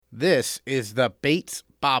This is the Bates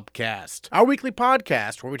Bobcast, our weekly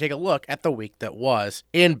podcast where we take a look at the week that was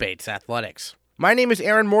in Bates athletics. My name is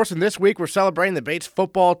Aaron Morrison. This week we're celebrating the Bates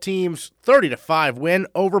football team's 30-5 win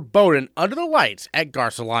over Bowdoin under the lights at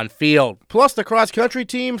Garcelon Field. Plus, the cross-country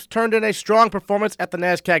teams turned in a strong performance at the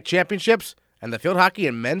NESCAC Championships, and the field hockey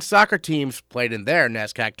and men's soccer teams played in their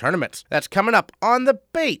NESCAC tournaments. That's coming up on the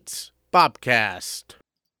Bates Bobcast.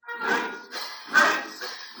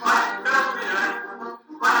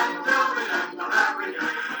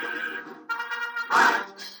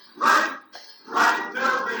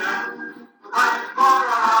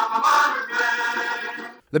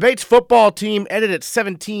 The Bates football team ended its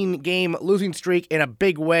 17-game losing streak in a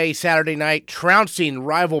big way Saturday night, trouncing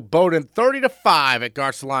rival Bowdoin 30-5 at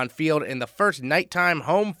Garcelon Field in the first nighttime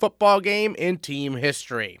home football game in team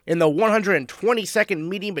history. In the 122nd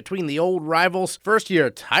meeting between the old rivals, first-year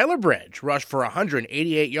Tyler Bridge rushed for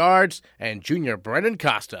 188 yards, and junior Brendan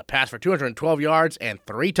Costa passed for 212 yards and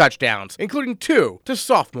 3 touchdowns, including 2 to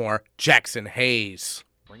sophomore Jackson Hayes.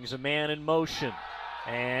 Brings a man in motion.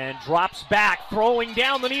 And drops back, throwing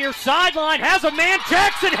down the near sideline, has a man,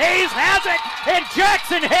 Jackson Hayes has it, and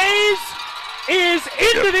Jackson Hayes is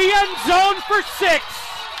into the end zone for 6.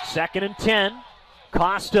 2nd and 10,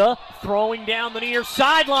 Costa throwing down the near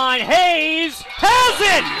sideline, Hayes has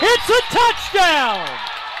it, it's a touchdown!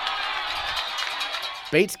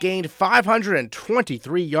 Bates gained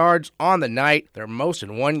 523 yards on the night, their most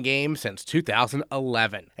in one game since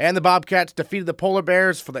 2011. And the Bobcats defeated the Polar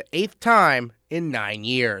Bears for the 8th time in 9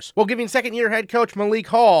 years, while giving second-year head coach Malik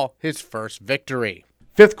Hall his first victory.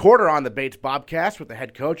 Fifth quarter on the Bates Bobcast with the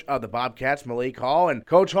head coach of the Bobcats, Malik Hall. And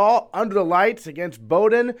Coach Hall, under the lights against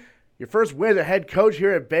Bowdoin, your first win as a head coach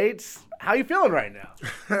here at Bates. How you feeling right now?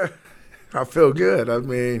 I feel good. I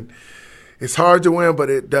mean, it's hard to win, but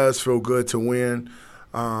it does feel good to win.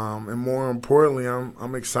 And more importantly,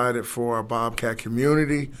 I'm excited for our Bobcat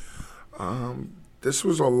community. This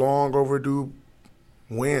was a long overdue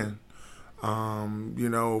win.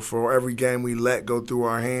 For every game we let go through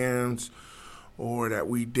our hands or that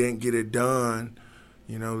we didn't get it done,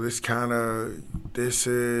 this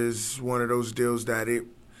is one of those deals that it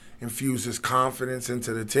infuses confidence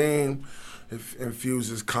into the team, it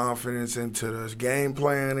infuses confidence into the game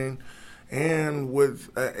planning, and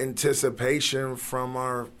with anticipation from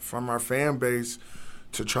our fan base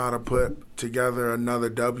to try to put together another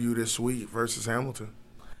W this week versus Hamilton.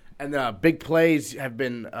 And big plays have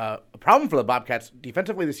been a problem for the Bobcats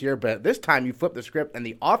defensively this year, but this time you flipped the script and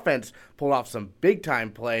the offense pulled off some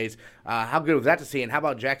big-time plays. How good was that to see? And how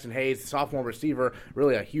about Jackson Hayes, the sophomore receiver,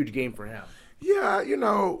 really a huge game for him? Yeah,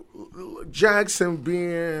 Jackson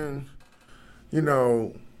being,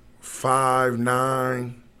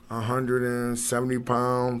 5'9", 170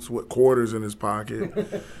 pounds with quarters in his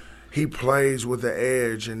pocket. He plays with the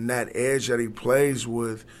edge, and that edge that he plays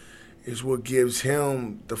with is what gives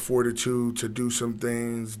him the fortitude to do some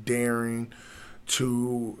things, daring,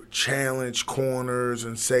 to challenge corners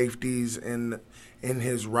and safeties in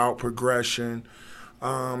his route progression.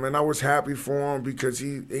 And I was happy for him because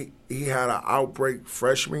he had an outbreak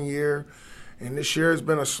freshman year, and this year has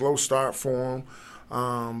been a slow start for him.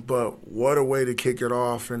 But what a way to kick it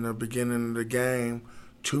off in the beginning of the game,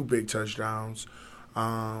 2 big touchdowns.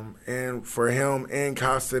 And for him and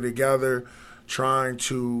Costa together, trying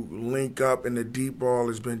to link up in the deep ball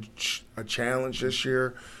has been a challenge this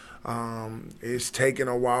year. It's taken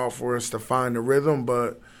a while for us to find the rhythm,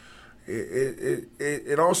 but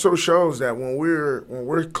it also shows that when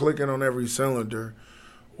we're clicking on every cylinder,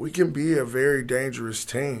 we can be a very dangerous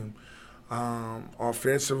team.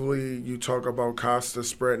 Offensively, you talk about Costa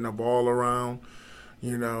spreading the ball around.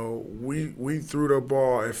 We threw the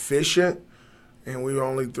ball efficient, and we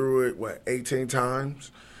only threw it, 18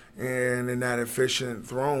 times? And in that efficient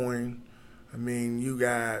throwing, you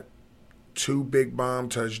got 2 big bomb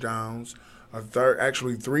touchdowns,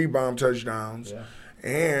 3 bomb touchdowns, yeah.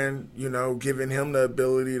 And, giving him the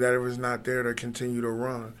ability that if it's not there to continue to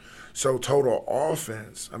run. So total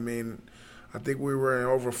offense, I think we were in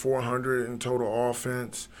over 400 in total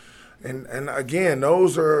offense. And again,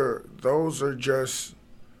 those are just,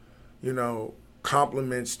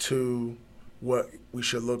 compliments to what we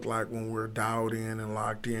should look like when we're dialed in and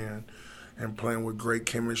locked in and playing with great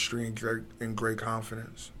chemistry and great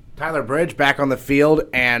confidence. Tyler Bridge back on the field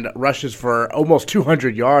and rushes for almost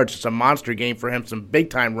 200 yards. It's a monster game for him, some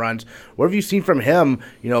big-time runs. What have you seen from him,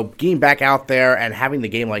 getting back out there and having the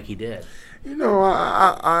game like he did?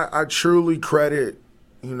 I truly credit,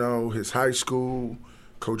 his high school,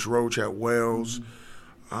 Coach Roach at Wells.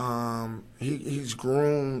 Mm-hmm. He's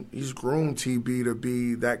groomed TB to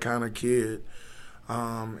be that kind of kid.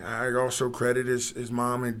 I also credit his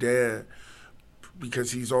mom and dad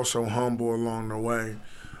because he's also humble along the way.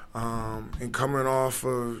 And coming off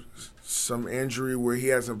of some injury where he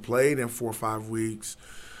hasn't played in 4 or 5 weeks,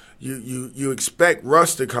 you expect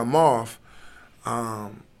rust to come off,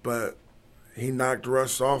 but he knocked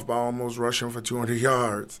rust off by almost rushing for 200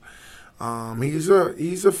 yards. He's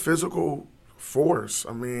a physical force.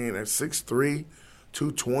 I mean, at 6'3",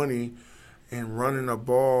 220, and running a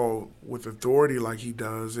ball with authority like he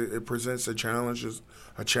does, it presents a challenge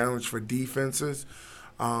for defenses.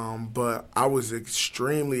 But I was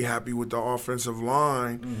extremely happy with the offensive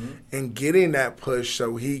line and getting that push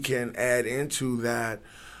so he can add into that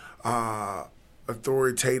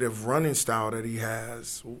authoritative running style that he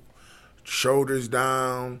has. Shoulders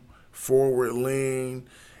down, forward lean,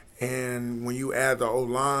 and when you add the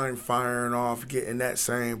O-line firing off, getting that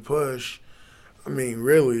same push, I mean,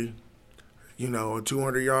 really, a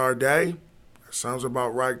 200-yard day, sounds about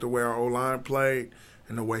right the way our O-line played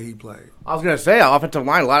and the way he played. I was going to say, offensive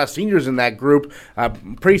line, a lot of seniors in that group.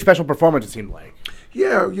 Pretty special performance, it seemed like.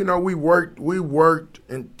 Yeah, we worked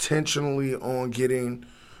intentionally on getting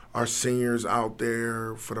our seniors out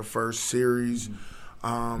there for the first series.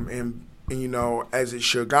 And as it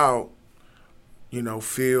shook out,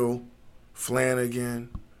 Phil, Flanagan,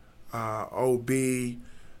 OB,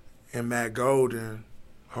 and Matt Golden,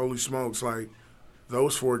 holy smokes, like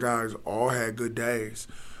those 4 guys all had good days.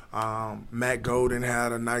 Matt Golden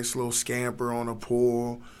had a nice little scamper on a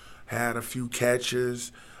pull, had a few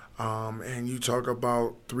catches, and you talk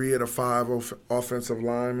about 3 of the 5 offensive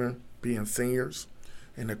linemen being seniors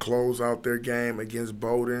in the close out their game against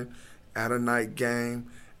Bowdoin at a night game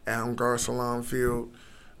at Garcelon Field.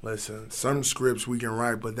 Listen, some scripts we can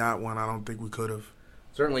write, but that one I don't think we could have.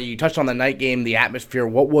 Certainly, you touched on the night game, the atmosphere.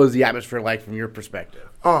 What was the atmosphere like from your perspective?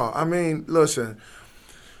 Oh, I mean, listen,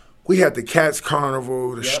 we had the Cats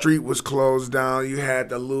Carnival. The street was closed down. You had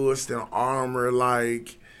the Lewiston Armor,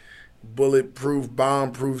 like, bulletproof,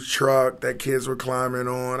 bomb-proof truck that kids were climbing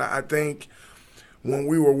on. I think when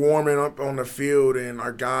we were warming up on the field and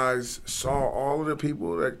our guys saw all of the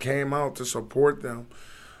people that came out to support them,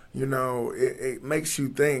 it makes you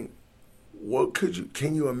think,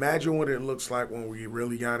 can you imagine what it looks like when we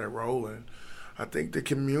really got it rolling? I think the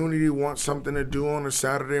community wants something to do on a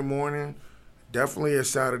Saturday morning, definitely a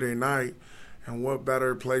Saturday night, and what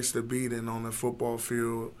better place to be than on the football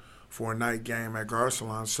field for a night game at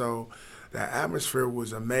Garcelon. So the atmosphere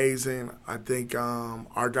was amazing. I think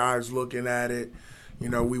our guys looking at it,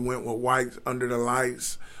 we went with white under the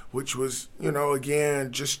lights, which was,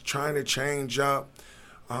 again, just trying to change up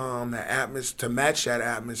the atmosphere to match that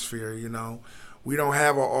atmosphere. We don't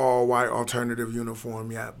have an all-white alternative uniform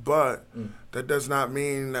yet, but that does not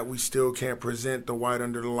mean that we still can't present the white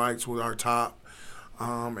under the lights with our top.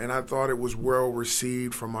 And I thought it was well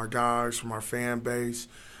received from our guys, from our fan base.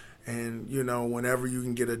 And, whenever you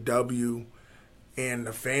can get a W and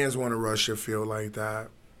the fans want to rush your field like that,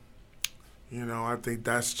 I think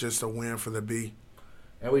that's just a win for the B.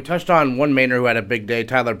 And we touched on one Mainer who had a big day,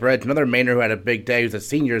 Tyler Bridge. Another Mainer who had a big day, who's a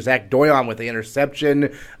senior, Zach Doyon with the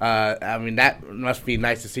interception. That must be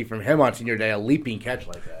nice to see from him on senior day, a leaping catch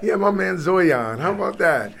like that. Yeah, my man Zoyan. How about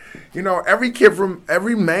that?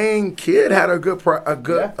 Every Maine kid had a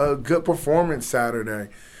good performance Saturday.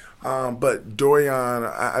 But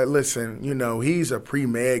Doyon, listen, he's a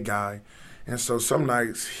pre-med guy. And so some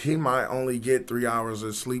nights he might only get 3 hours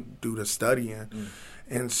of sleep due to studying.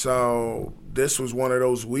 And so this was one of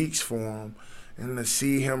those weeks for him. And to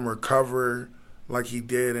see him recover like he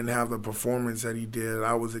did and have the performance that he did,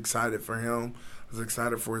 I was excited for him. I was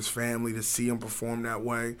excited for his family to see him perform that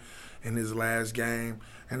way in his last game.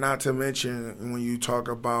 And not to mention, when you talk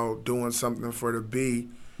about doing something for the B,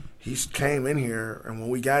 he came in here, and when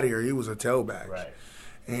we got here, he was a tailback. Right.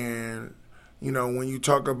 And, when you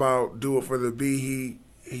talk about do it for the B,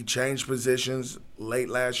 he changed positions late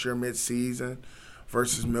last year, mid-season,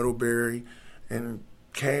 versus Middlebury, and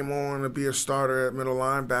came on to be a starter at middle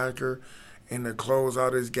linebacker and to close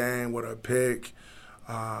out his game with a pick,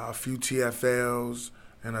 a few TFLs,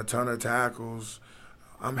 and a ton of tackles.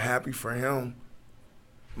 I'm happy for him.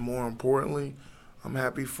 More importantly, I'm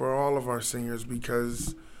happy for all of our seniors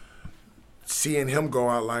because seeing him go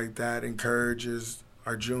out like that encourages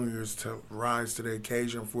our juniors to rise to the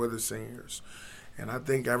occasion for the seniors. And I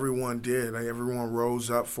think everyone did. Everyone rose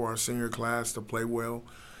up for our senior class to play well,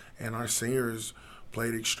 and our seniors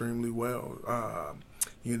played extremely well.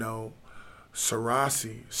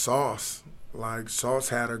 Sarasi, Sauce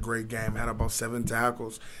had a great game, had about 7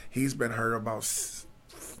 tackles. He's been hurt about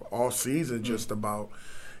all season just about.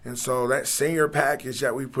 And so that senior package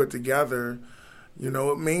that we put together,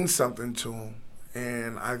 it means something to him.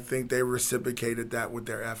 and I think they reciprocated that with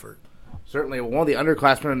their effort. Certainly, one of the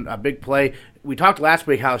underclassmen, a big play. We talked last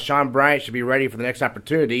week how Sean Bryant should be ready for the next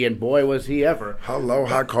opportunity, and boy, was he ever. Hello,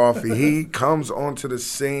 hot coffee. He comes onto the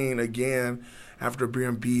scene again after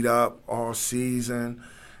being beat up all season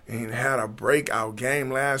and had a breakout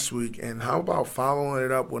game last week. And how about following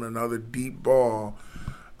it up with another deep ball,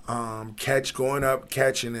 going up,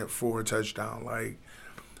 catching it for a touchdown. Like,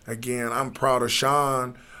 again, I'm proud of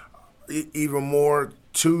Sean. Even more,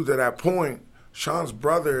 to that point, Sean's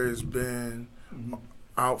brother has been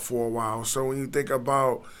out for a while. So when you think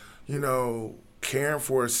about, caring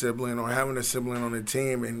for a sibling or having a sibling on the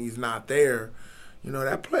team and he's not there,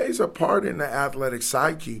 that plays a part in the athletic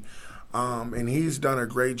psyche. And he's done a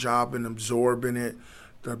great job in absorbing it.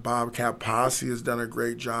 The Bobcat posse has done a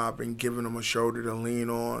great job in giving him a shoulder to lean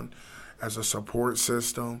on as a support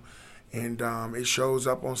system. And it shows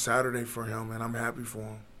up on Saturday for him, and I'm happy for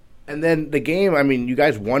him. And then the game, I mean, you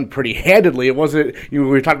guys won pretty handedly. It wasn't, we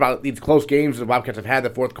were talking about these close games the Bobcats have had the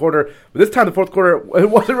fourth quarter. But this time the fourth quarter, it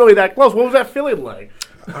wasn't really that close. What was that feeling like?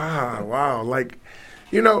 Wow. Like,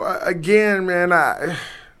 again, man,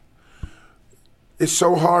 it's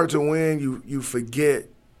so hard to win. You forget.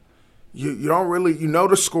 You don't really,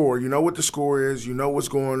 the score. You know what the score is. You know what's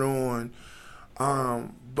going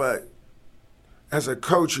on. But as a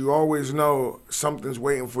coach, you always know something's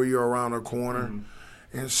waiting for you around the corner. Mm-hmm.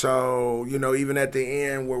 And so, even at the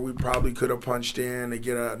end where we probably could have punched in to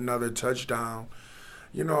get another touchdown,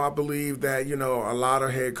 I believe that, a lot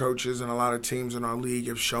of head coaches and a lot of teams in our league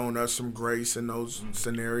have shown us some grace in those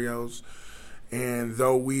scenarios. And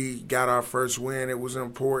though we got our first win, it was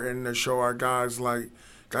important to show our guys,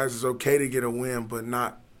 it's okay to get a win, but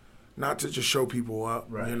not to just show people up,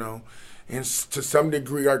 right. And to some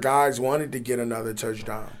degree, our guys wanted to get another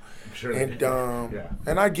touchdown. Sure.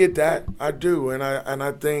 And I get that. I do. And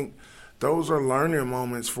I think those are learning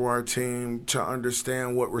moments for our team to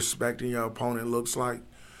understand what respecting your opponent looks like,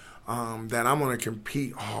 that I'm going to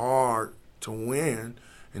compete hard to win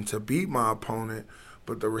and to beat my opponent,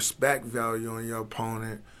 but the respect value on your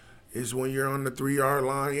opponent is when you're on the 3-yard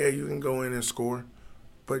line, you can go in and score,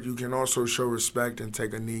 but you can also show respect and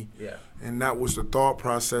take a knee. Yeah. And that was the thought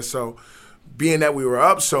process. So being that we were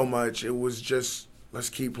up so much, it was just, let's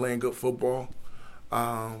keep playing good football.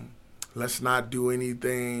 Let's not do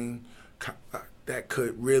anything that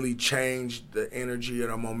could really change the energy or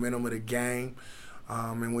the momentum of the game.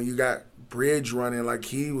 And when you got Bridge running like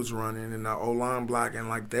he was running and the O-line blocking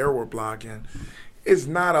like they were blocking, it's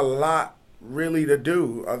not a lot really to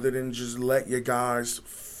do other than just let your guys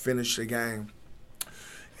finish the game.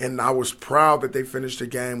 And I was proud that they finished the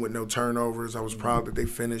game with no turnovers. I was proud that they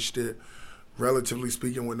finished it, relatively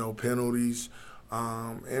speaking, with no penalties.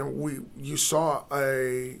 And you saw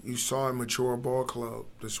a mature ball club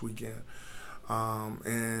this weekend.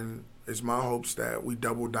 And it's my hopes that we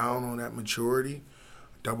double down on that maturity,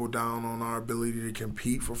 double down on our ability to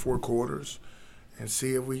compete for 4 quarters, and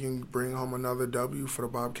see if we can bring home another W for the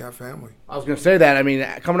Bobcat family. I was going to say that. I mean,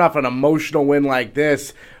 coming off an emotional win like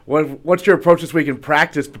this, what's your approach this week in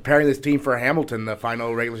practice preparing this team for Hamilton, the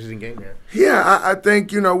final regular season game here? Yeah, I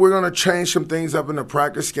think, we're going to change some things up in the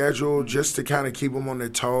practice schedule just to kind of keep them on their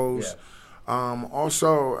toes. Yeah.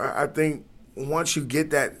 Also, I think once you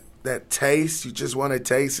get that taste, you just want to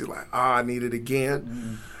taste it like, I need it again.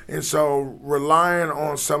 Mm-hmm. And so relying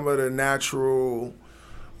on some of the natural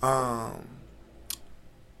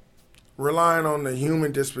relying on the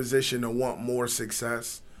human disposition to want more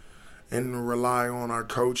success and rely on our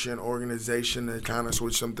coach and organization to kind of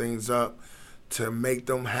switch some things up to make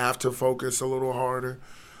them have to focus a little harder.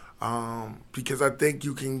 Because I think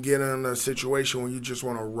you can get in a situation where you just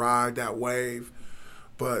want to ride that wave.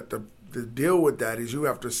 But the deal with that is you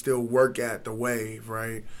have to still work at the wave,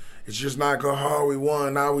 right? It's just not go, we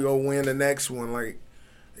won, now we going to win the next one. Like,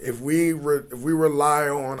 if we rely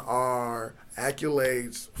on our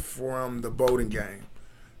accolades from the Bowdoin game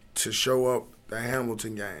to show up the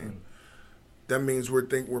Hamilton game, that means we're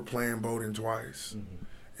playing Bowdoin twice.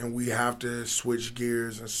 Mm-hmm. And we have to switch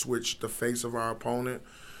gears and switch the face of our opponent.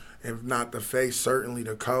 If not the face, certainly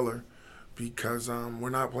the color, because we're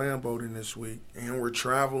not playing Bowdoin this week. And we're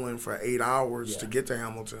traveling for 8 hours to get to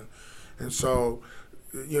Hamilton. And so,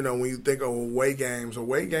 when you think of away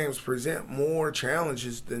games present more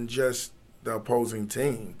challenges than just the opposing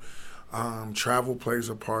team. Travel plays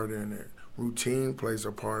a part in it. Routine plays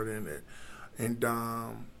a part in it.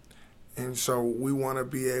 And so we want to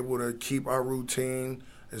be able to keep our routine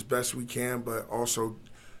as best we can, but also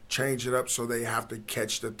change it up so they have to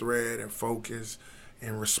catch the thread and focus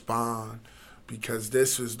and respond, because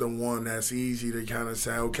this is the one that's easy to kind of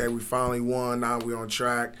say, okay, we finally won, now we're on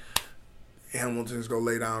track. Hamilton's going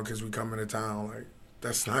to lay down because we come into town. Like,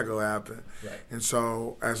 that's not going to happen. Right. And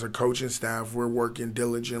so as a coaching staff, we're working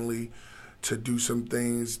diligently to do some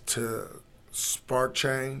things to spark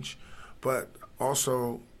change, but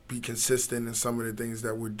also be consistent in some of the things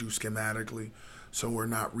that we do schematically so we're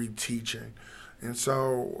not reteaching. And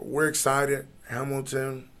so we're excited.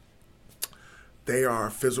 Hamilton, they are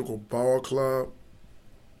a physical ball club.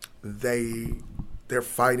 They're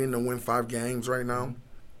fighting to win 5 games right now.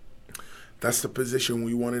 That's the position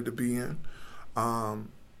we wanted to be in.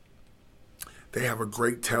 They have a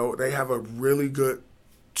great they have a really good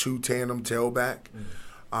 2-tandem tailback.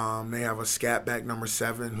 They have a scat back number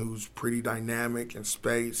 7 who's pretty dynamic in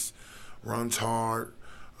space, runs hard.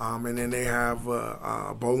 And then they have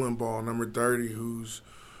a bowling ball number 30 who's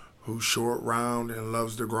short, round, and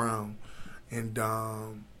loves the ground. And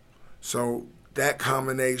so that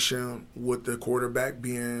combination with the quarterback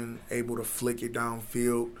being able to flick it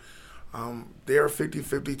downfield, they're a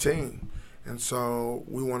 50-50 team. And so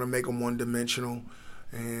we want to make them one-dimensional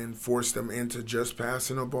and force them into just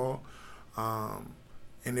passing the ball.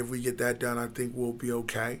 And if we get that done, I think we'll be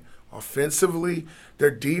okay. Offensively,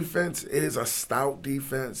 their defense is a stout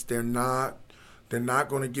defense. They're not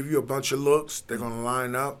going to give you a bunch of looks. They're going to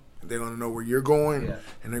line up. They're going to know where you're going,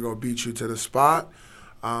 and they're going to beat you to the spot.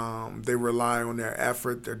 They rely on their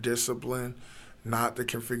effort, their discipline, not the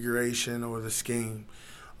configuration or the scheme.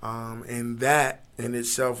 And that in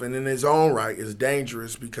itself and in its own right is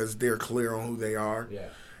dangerous because they're clear on who they are. Yeah.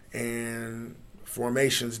 And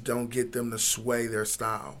formations don't get them to sway their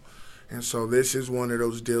style. And so this is one of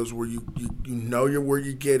those deals where you know where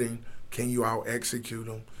you're getting. Can you out-execute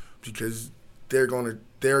them? Because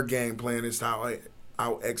their game plan is to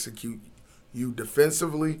out-execute you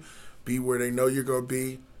defensively, be where they know you're going to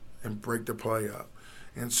be, and break the play up.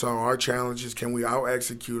 And so our challenge is, can we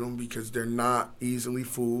out-execute them because they're not easily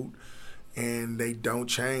fooled and they don't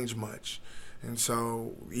change much. And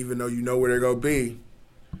so even though you know where they're going to be,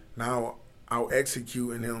 now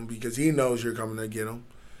out-executing him because he knows you're coming to get him.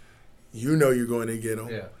 You know you're going to get him.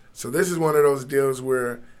 Yeah. So this is one of those deals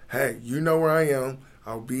where, hey, you know where I am.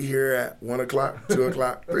 I'll be here at 1 o'clock, 2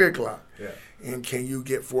 o'clock, 3 o'clock. Yeah. And can you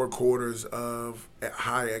get 4 quarters of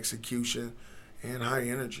high execution and high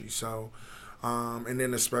energy? So, and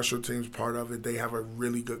then the special teams part of it, they have a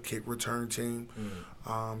really good kick return team.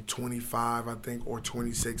 25, I think, or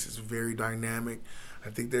 26 is very dynamic. I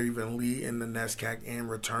think they're even lead in the NESCAC and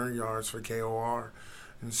return yards for KOR.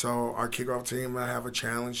 And so our kickoff team, I have a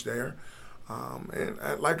challenge there. And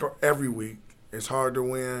like every week, it's hard to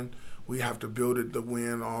win. We have to build it to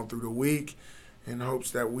win all through the week in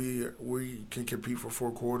hopes that we can compete for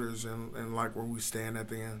 4 quarters and like where we stand at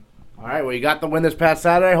the end. All right, well, you got the win this past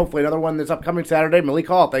Saturday. Hopefully another one this upcoming Saturday. Malik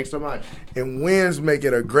Hall, thanks so much. And wins make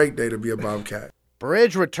it a great day to be a Bobcat.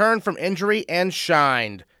 Bridge returned from injury and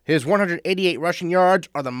shined. His 188 rushing yards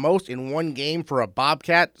are the most in one game for a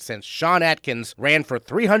Bobcat since Sean Atkins ran for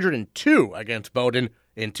 302 against Bowdoin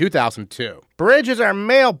in 2002. Bridge is our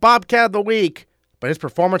Male Bobcat of the Week, but his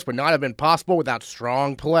performance would not have been possible without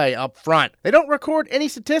strong play up front. They don't record any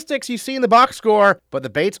statistics you see in the box score, but the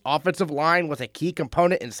Bates offensive line was a key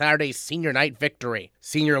component in Saturday's senior night victory.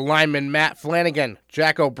 Senior linemen Matt Flanagan,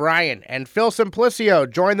 Jack O'Brien, and Phil Simplicio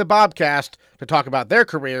joined the Bobcast to talk about their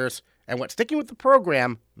careers and what sticking with the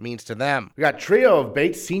program means to them. We got a trio of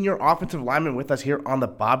Bates senior offensive linemen with us here on the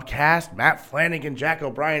Bobcast. Matt Flanagan, Jack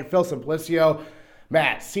O'Brien, Phil Simplicio.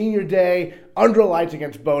 Matt, senior day, under lights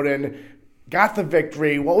against Bowdoin, got the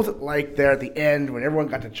victory. What was it like there at the end when everyone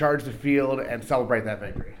got to charge the field and celebrate that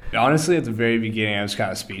victory? Honestly, at the very beginning, I was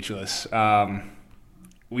kind of speechless.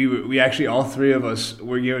 We actually, all 3 of us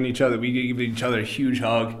were giving each other a huge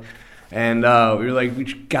hug. And we were like, we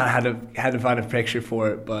had to find a picture for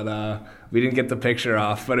it, but we didn't get the picture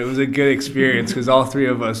off. But it was a good experience because all 3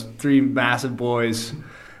 of us, 3 massive boys,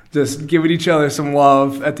 just giving each other some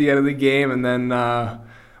love at the end of the game. And then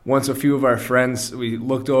once a few of our friends, we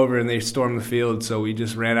looked over and they stormed the field, so we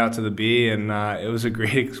just ran out to the B, and it was a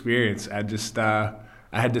great experience. I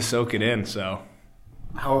had to soak it in. So.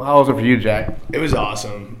 How was it for you, Jack? It was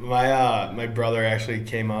awesome. My brother actually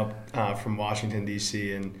came up from Washington,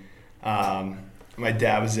 D.C., and my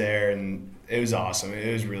dad was there, and it was awesome.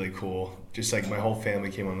 It was really cool. Just like my whole family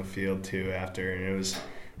came on the field too after, and it was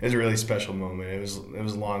a really special moment. It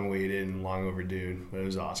was long awaited and long overdue, but it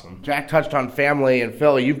was awesome. Jack touched on family, and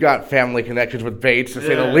Phil, you've got family connections with Bates, to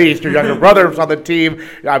say the least. Your younger brother's on the team.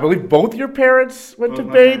 I believe both your parents went to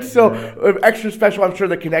Bates, so extra special, I'm sure,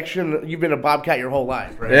 the connection. You've been a Bobcat your whole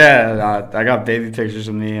life, right? Yeah, I got baby pictures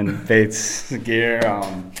of me in Bates gear.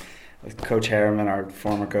 Coach Harriman, our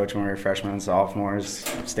former coach when we were freshmen and sophomores,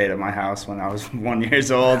 stayed at my house when I was 1 year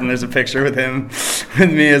old, and there's a picture with him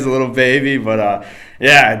with me as a little baby. But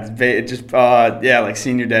like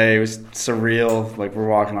senior day, it was surreal. Like we're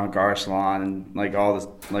walking on Garcelon, and like all this,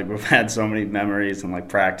 like we've had so many memories and like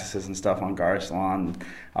practices and stuff on Garcelon.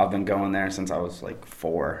 I've been going there since I was like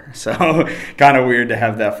 4, so kind of weird to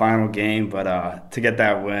have that final game. But to get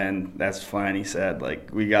that win, as Flanny said,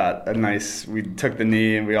 like we took the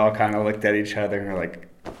knee and we all kind of looked at each other and were like,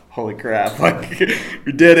 holy crap, like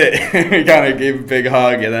we did it. We kind of gave a big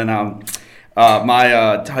hug, and then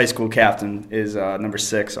my high school captain is number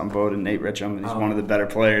 6 on Bowdoin, Nate Richam, and he's one of the better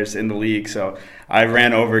players in the league. So I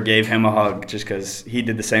ran over, gave him a hug, just because he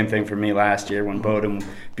did the same thing for me last year when Bowdoin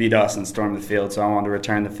beat us and stormed the field. So I wanted to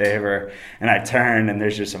return the favor, and I turned, and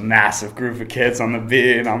there's just a massive group of kids on the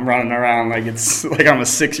B, and I'm running around like it's like I'm a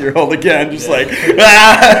 6-year-old again, just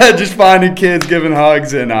just finding kids, giving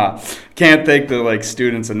hugs, and can't thank the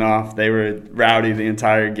students enough. They were rowdy the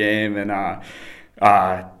entire game, and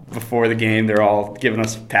before the game, they're all giving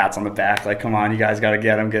us pats on the back, like, come on, you guys got to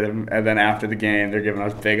get him. And then after the game, they're giving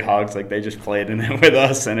us big hugs, like they just played in it with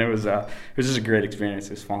us. And it was just a great experience.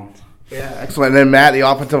 It was fun. Yeah, excellent. And then, Matt, the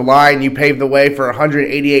offensive line, you paved the way for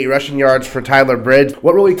 188 rushing yards for Tyler Bridge.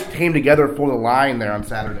 What really came together for the line there on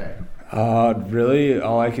Saturday? Really,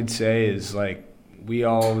 all I could say is, we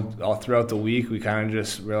all throughout the week, we kind of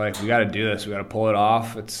just were like, we got to do this. We got to pull it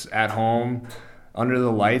off. It's at home. Under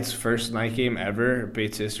the lights, first night game ever,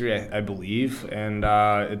 Bates history, I believe, and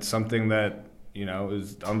it's something that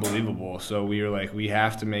is unbelievable. So we were like, we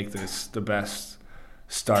have to make this the best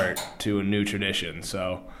start to a new tradition.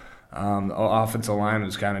 So the offensive line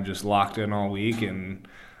was kind of just locked in all week, and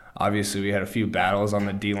obviously we had a few battles on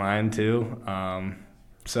the D line too.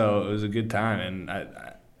 So it was a good time, and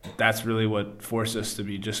that's really what forced us to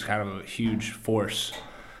be just kind of a huge force.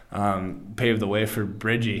 Paved the way for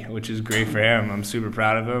Bridgie, which is great for him. I'm super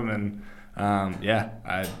proud of him, and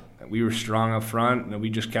we were strong up front, and we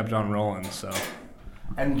just kept on rolling. So,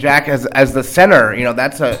 and Jack, as the center,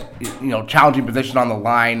 that's a challenging position on the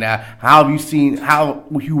line. How have you seen how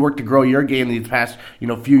you worked to grow your game these past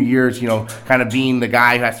few years? Kind of being the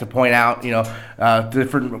guy who has to point out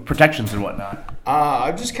different protections and whatnot.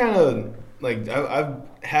 I've just kind of I've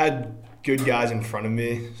had good guys in front of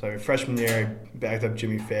me. So freshman year, I backed up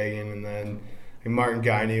Jimmy Fagan, and then Martin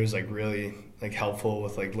Guiney was really helpful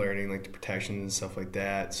with learning the protections and stuff like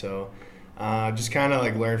that. So just kind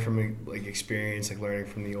of learn from experience, learning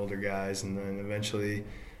from the older guys, and then eventually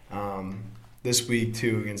this week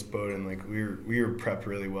too against Bowdoin, we were prepped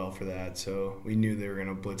really well for that. So we knew they were going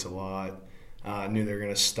to blitz a lot, knew they were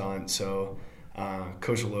going to stunt. So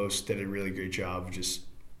Coach Los did a really great job of just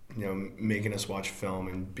making us watch film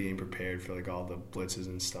and being prepared for all the blitzes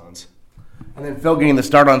and stunts. And then Phil getting the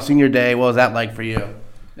start on senior day, what was that like for you?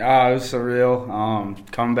 It was surreal.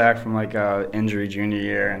 Coming back from injury junior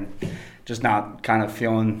year and just not kind of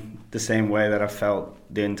feeling the same way that I felt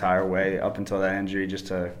the entire way up until that injury, just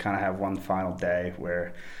to kind of have one final day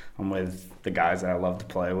where I'm with the guys that I love to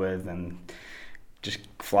play with and just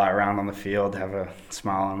fly around on the field, have a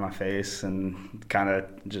smile on my face, and kind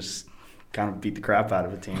of beat the crap out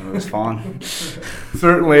of a team. It was fun.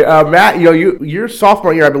 Certainly. Matt, your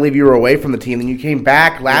sophomore year, I believe you were away from the team, and you came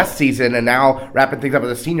back last season and now wrapping things up as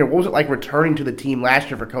a senior. What was it like returning to the team last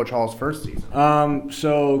year for Coach Hall's first season?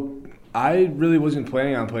 So I really wasn't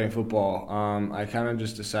planning on playing football. I kind of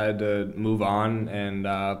just decided to move on, and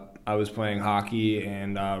I was playing hockey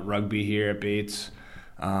and rugby here at Bates.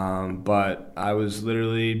 But I was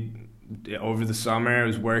literally, over the summer, I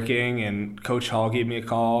was working, and Coach Hall gave me a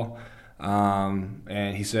call.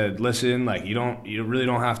 And he said, listen, you really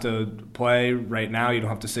don't have to play right now. You don't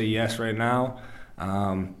have to say yes right now.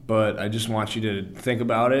 But I just want you to think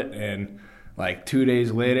about it. And 2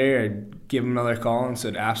 days later, I gave him another call and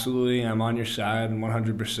said, absolutely, I'm on your side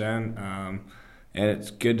 100%. And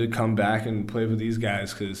it's good to come back and play with these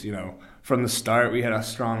guys because, from the start, we had a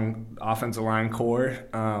strong offensive line core,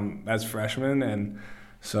 as freshmen. And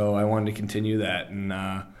so I wanted to continue that. And,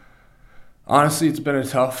 honestly, it's been a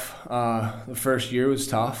tough. The first year was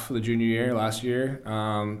tough, the junior year, last year.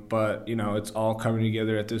 But, it's all coming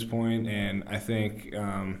together at this point, and I think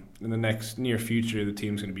in the next near future, the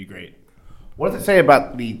team's going to be great. What does it say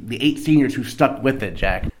about the 8 seniors who stuck with it,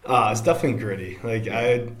 Jack? It's definitely gritty.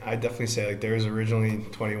 I definitely say there was originally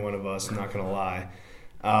 21 of us. I'm not going to lie.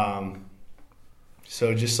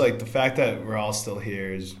 So just the fact that we're all still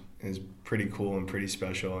here is pretty cool and pretty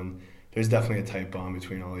special, and there's definitely a tight bond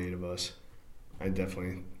between all 8 of us. I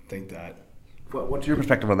definitely think that. What's your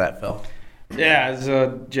perspective on that, Phil? Yeah, as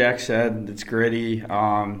Jack said, it's gritty.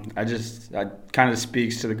 I kind of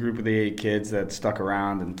speaks to the group of the 8 kids that stuck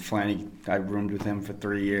around, and Flanagan, I roomed with him for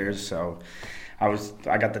 3 years, so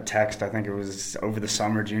I got the text, I think it was over the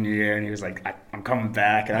summer junior year, and he was like, I'm coming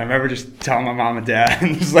back. And I remember just telling my mom and dad,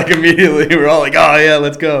 and just like immediately we were all like, oh yeah,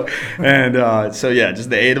 let's go. And so yeah, just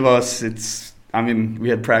the 8 of us. We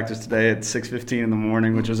had practice today at 6:15 in the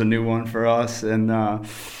morning, which was a new one for us. And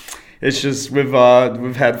it's just we've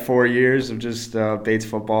had 4 years of just Bates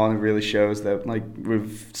football, and it really shows that like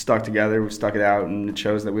we've stuck together, we've stuck it out, and it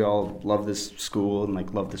shows that we all love this school and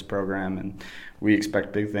like love this program, and we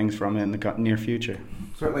expect big things from it in the near future.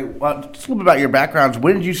 Certainly. Well, just a little bit about your backgrounds.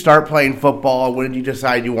 When did you start playing football? When did you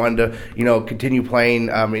decide you wanted to, continue playing,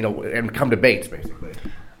 and come to Bates, basically?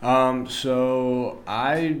 So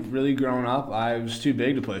I really growing up, I was too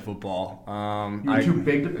big to play football. You were too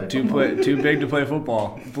big to play football? Too big to play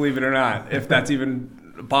football, believe it or not, if that's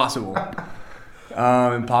even possible.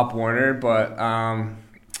 In Pop Warner, but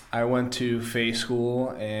I went to Fay School,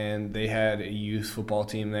 and they had a youth football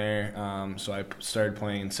team there. So I started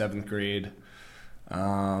playing in 7th grade,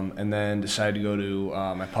 and then decided to go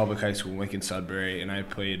to my public high school in Lincoln Sudbury, and I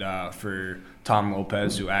played for Tom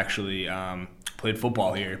Lopez, who actually played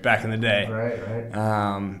football here back in the day.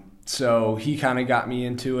 Right. So he kind of got me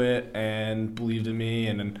into it and believed in me,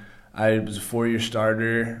 and then I was a 4-year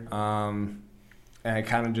starter, and I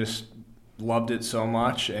kind of just loved it so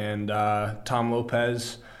much. And Tom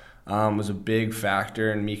Lopez was a big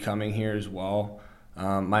factor in me coming here as well.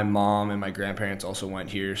 My mom and my grandparents also went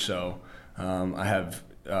here, so I have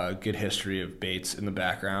a good history of Bates in the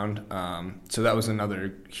background. So that was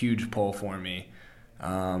another huge pull for me.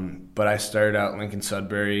 But I started out Lincoln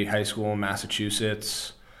Sudbury High School in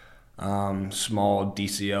Massachusetts, small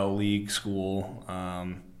DCL league school.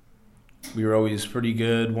 We were always pretty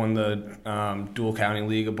good, won the dual county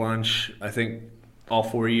league a bunch, I think all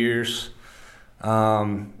 4 years.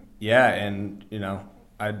 And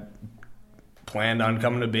I planned on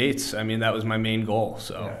coming to Bates. I mean, that was my main goal.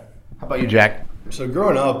 So, yeah. How about you, Jack? So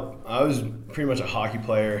growing up, I was pretty much a hockey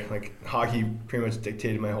player. Like hockey pretty much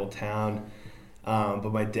dictated my whole town.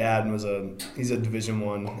 But my dad he's a Division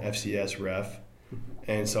I FCS ref,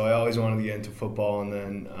 and so I always wanted to get into football. And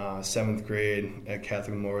then 7th grade at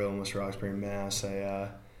Catholic Memorial in West Roxbury, Mass, I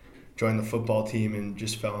joined the football team and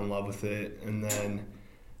just fell in love with it. And then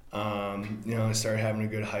I started having a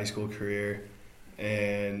good high school career,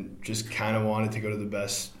 and just kind of wanted to go to the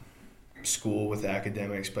best school with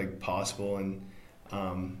academics like possible. And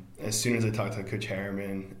as soon as I talked to Coach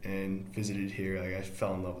Harriman and visited here, like I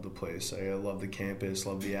fell in love with the place. I love the campus,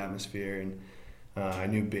 love the atmosphere, and I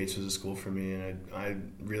knew Bates was a school for me, and I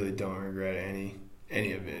really don't regret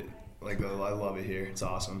any of it. Like I love it here. It's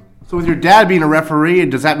awesome. So with your dad being a referee,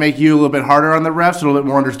 does that make you a little bit harder on the refs, or a little bit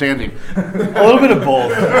more understanding? A little bit of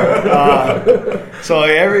both. So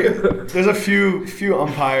there's a few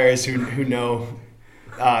umpires who know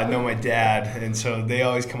my dad, and so they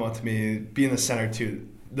always come up to me. Being the center too,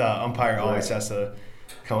 the umpire always has to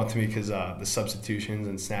come up to me because the substitutions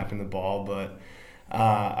and snapping the ball. But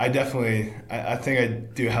I think I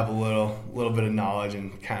do have a little bit of knowledge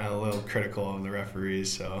and kind of a little critical of the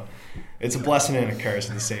referees. So it's a blessing and a curse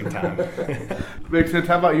at the same time. Makes sense.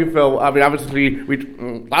 How about you, Phil? I mean, obviously,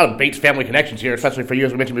 a lot of Bates family connections here, especially for you,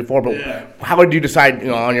 as we mentioned before. But How did you decide,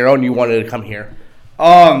 on your own, you wanted to come here?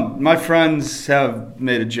 My friends have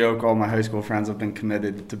made a joke. All my high school friends have been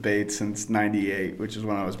committed to Bates since '98, which is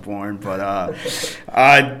when I was born. But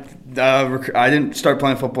I didn't start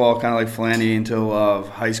playing football kind of like Flanagan until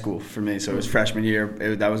high school for me. So it was freshman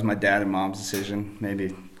year. That was my dad and mom's decision.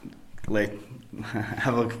 Maybe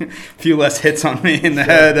have a few less hits on me in the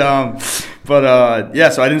head.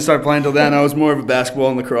 So I didn't start playing until then. I was more of a basketball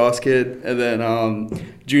and lacrosse kid. And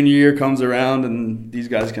then junior year comes around, and these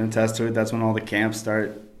guys can attest to it. That's when all the camps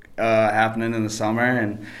start happening in the summer.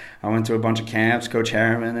 And I went to a bunch of camps. Coach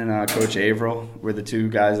Harriman and Coach Averill were the two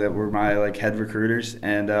guys that were my head recruiters.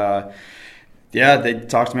 And they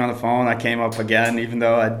talked to me on the phone. I came up again, even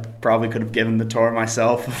though I probably could have given the tour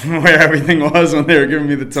myself where everything was when they were giving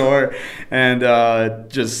me the tour. And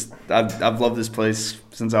I've loved this place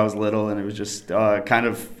since I was little, and it was just it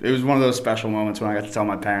was one of those special moments when I got to tell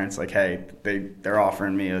my parents, like, hey, they're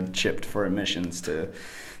offering me a chip for admissions to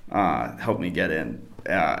help me get in.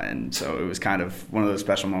 And so it was kind of one of those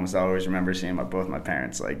special moments I always remember seeing both my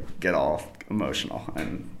parents get all emotional,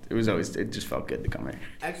 and it just felt good to come here.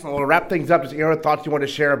 Excellent. Well, to wrap things up, just thoughts you want to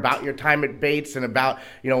share about your time at Bates and about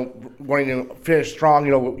wanting to finish strong.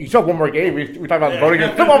 You still have one more game. We talked about voting.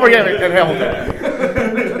 Still one more game at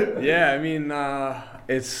Hamilton. Yeah, I mean,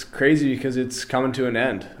 It's crazy because it's coming to an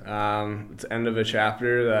end. It's the end of a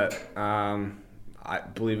chapter that, I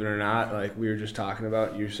believe it or not, like we were just talking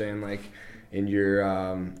about, you're saying like in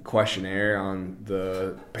your questionnaire on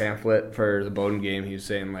the pamphlet for the Bowdoin game, he was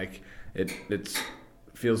saying like it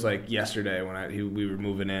feels like yesterday when we were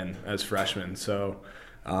moving in as freshmen. So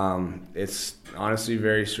it's honestly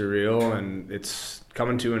very surreal, and it's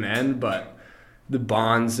coming to an end, but the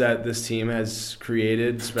bonds that this team has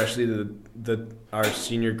created, especially our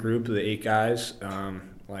senior group, the 8 guys,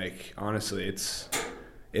 like honestly,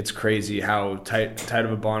 it's crazy how tight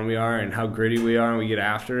of a bond we are and how gritty we are, and we get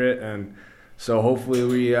after it. And so hopefully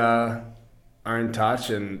we are in touch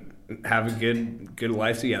and have a good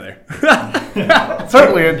life together.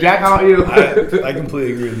 Certainly. And Jack, how about you? I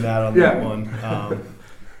completely agree with Matt on that one.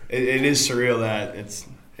 It is surreal that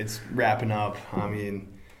it's wrapping up. I mean,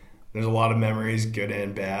 there's a lot of memories, good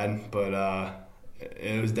and bad, but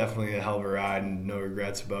it was definitely a hell of a ride and no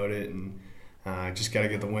regrets about it. And just got to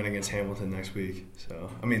get the win against Hamilton next week.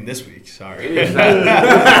 This week, sorry. No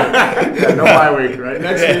bye week, right?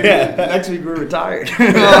 Next week we're retired.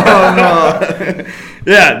 Oh,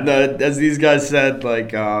 no. As these guys said,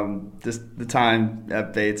 like just the time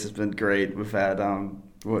at Bates has been great. We've had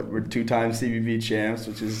we're 2-time CBB champs,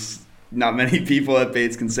 which is not many people at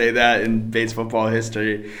Bates can say that in Bates football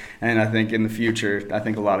history. And I think in the future, I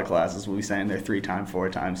think a lot of classes will be saying they're 3-time,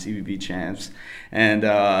 4-time CBB champs. And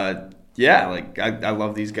I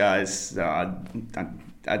love these guys. I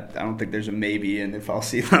don't think there's a maybe, and if I'll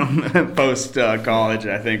see them post college,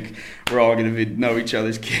 I think we're all going to know each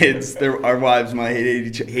other's kids. Our wives might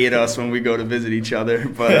hate us when we go to visit each other,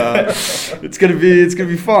 but it's gonna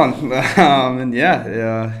be fun.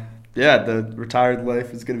 The retired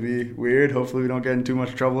life is going to be weird. Hopefully we don't get in too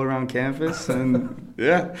much trouble around campus. And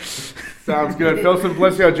Sounds good. Phil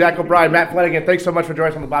Simplicio, Jack O'Brien, Matt Flanagan, thanks so much for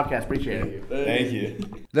joining us on the Bobcast. Appreciate it. Thank you.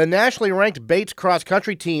 The nationally ranked Bates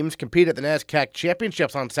cross-country teams compete at the NESCAC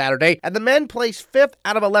Championships on Saturday, and the men placed 5th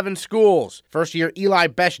out of 11 schools. First-year Eli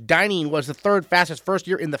Besh Dining was the 3rd fastest first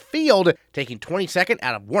year in the field, taking 22nd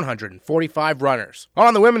out of 145 runners.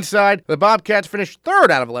 On the women's side, the Bobcats finished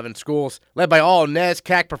 3rd out of 11 schools, led by all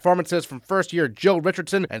NESCAC performances from first-year Jill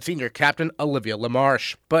Richardson and senior captain Olivia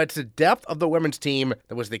LaMarche. But it's the depth of the women's team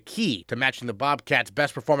that was the key to matching the Bobcats'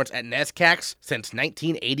 best performance at NESCACs since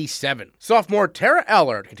 1987. Sophomore Tara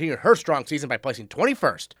Ellard continued her strong season by placing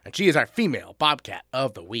 21st, and she is our Female Bobcat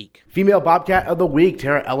of the Week. Female Bobcat of the Week,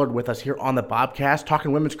 Tara Ellard with us here on the Bobcast,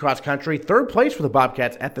 talking women's cross country. 3rd place for the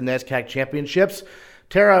Bobcats at the NESCAC Championships.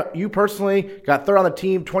 Tara, you personally got 3rd on the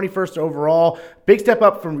team, 21st overall. Big step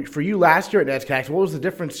up for you last year at NESCAC. What was the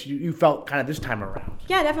difference you felt kind of this time around?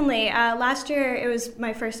 Yeah, definitely. Last year, it was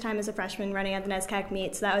my first time as a freshman running at the NESCAC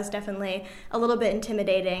meet, so that was definitely a little bit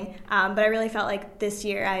intimidating. But I really felt like this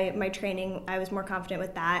year, my training, I was more confident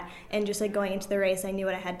with that. And just like going into the race, I knew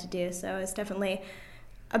what I had to do. So I was definitely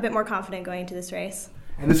a bit more confident going into this race.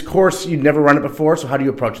 And this course, you'd never run it before, so how do you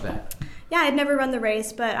approach that? Yeah, I'd never run the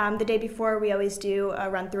race, but the day before we always do a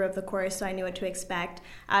run-through of the course, so I knew what to expect.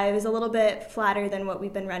 It was a little bit flatter than what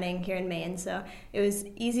we've been running here in Maine, so it was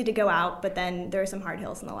easy to go out, but then there were some hard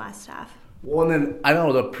hills in the last half. Well, and then, I don't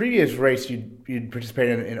know, the previous race you'd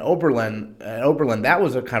participated in Oberlin, that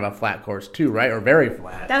was a kind of a flat course too, right? Or very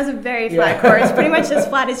flat. That was a very flat course, pretty much as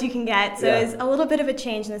flat as you can get, so it was a little bit of a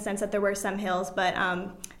change in the sense that there were some hills, but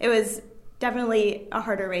it was definitely a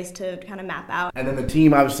harder race to kind of map out. And then the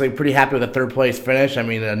team, obviously, pretty happy with the 3rd place finish. I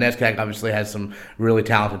mean, NESCAC obviously has some really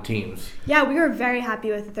talented teams. Yeah, we were very happy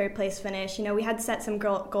with the 3rd place finish. You know, we had set some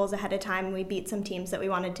goals ahead of time, and we beat some teams that we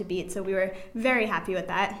wanted to beat, so we were very happy with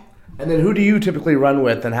that. And then who do you typically run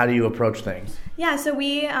with, and how do you approach things? Yeah, so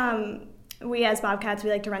we as Bobcats, we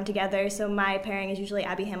like to run together. So my pairing is usually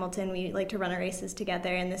Abby Hamilton. We like to run our races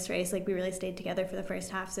together. In this race, we really stayed together for the first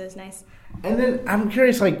half, so it was nice. And then I'm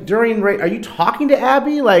curious, during race, are you talking to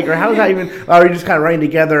Abby, or how does that even? Are you just kind of running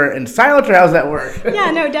together in silence, or how does that work?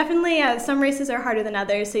 Yeah, no, definitely. Some races are harder than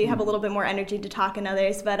others, so you have a little bit more energy to talk in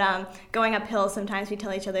others. But going uphill, sometimes we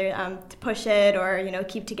tell each other to push it, or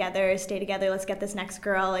keep together, stay together. Let's get this next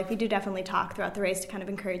girl. We do definitely talk throughout the race to kind of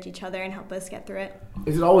encourage each other and help us get through it.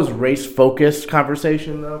 Is it always race-focused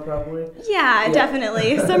conversation, though, probably? Yeah,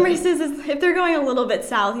 definitely. Some races, if they're going a little bit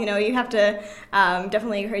south, you have to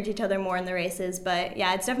definitely encourage each other more in the races. But,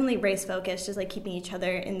 yeah, it's definitely race-focused, just, keeping each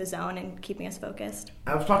other in the zone and keeping us focused.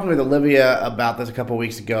 I was talking with Olivia about this a couple of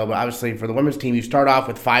weeks ago, but obviously for the women's team, you start off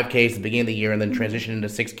with 5Ks at the beginning of the year and then transition into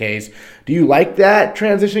 6Ks. Do you like that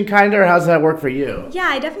transition kind of, or how does that work for you? Yeah,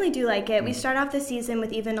 I definitely do like it. We start off the season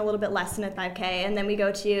with even a little bit less than a 5K, and then we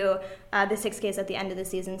go to the 6Ks at the end of the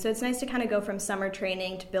season. So it's nice to kind kind of go from summer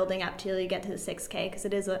training to building up till you get to the 6K, because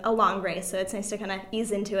it is a long race, so it's nice to kind of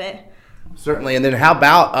ease into it. Certainly. And then how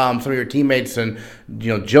about some of your teammates and,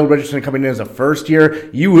 Jill Richardson coming in as a first year?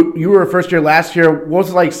 You were a first year last year. What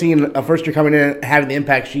was it like seeing a first year coming in and having the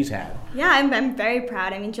impact she's had? Yeah, I'm very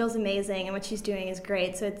proud. I mean, Jill's amazing, and what she's doing is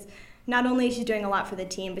great. So it's not only is she doing a lot for the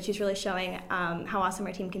team, but she's really showing how awesome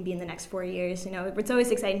our team can be in the next 4 years. It's always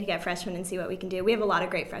exciting to get freshmen and see what we can do. We have a lot of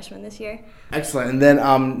great freshmen this year. Excellent. And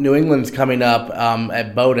then New England's coming up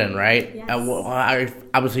at Bowdoin, right? Yes. I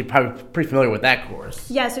obviously probably pretty familiar with that course.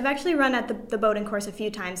 Yes, we've actually run at the Bowdoin course a few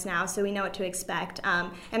times now, so we know what to expect.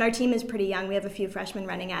 And our team is pretty young. We have a few freshmen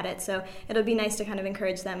running at it, so it'll be nice to kind of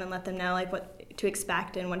encourage them and let them know like what to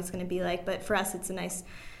expect and what it's going to be like. But for us, it's a nice,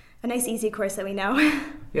 easy course that we know.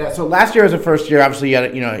 Yeah, so last year as a first year, obviously you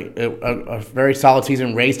had a very solid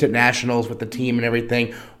season, raced at nationals with the team and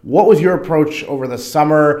everything. What was your approach over the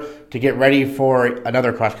summer to get ready for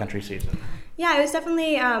another cross-country season? Yeah, it was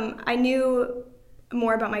definitely, I knew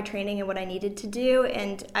more about my training and what I needed to do,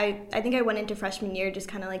 and I think I went into freshman year just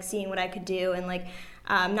kind of like seeing what I could do and like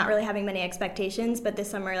not really having many expectations, but this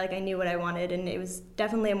summer like I knew what I wanted, and it was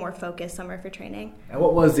definitely a more focused summer for training. And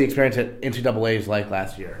what was the experience at NCAA's like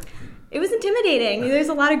last year? It was intimidating. There's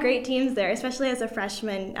a lot of great teams there, especially as a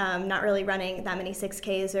freshman, not really running that many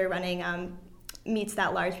 6Ks or running meets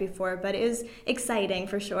that large before, but it was exciting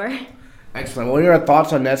for sure. Excellent. What are your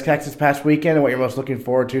thoughts on NESCAC this past weekend and what you're most looking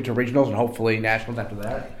forward to regionals and hopefully nationals after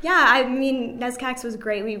that? Yeah, I mean, NESCAC was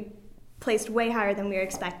great. We placed way higher than we were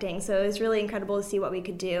expecting, so it was really incredible to see what we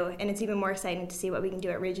could do, and it's even more exciting to see what we can do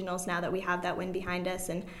at regionals now that we have that win behind us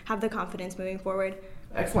and have the confidence moving forward.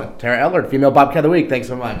 Excellent. Tara Ellard, Female Bobcat of the Week. Thanks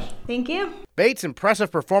so much. Thank you. Bates'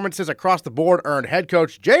 impressive performances across the board earned head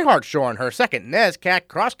coach Jay Hartshorn her second NESCAC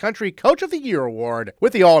Cross Country Coach of the Year award.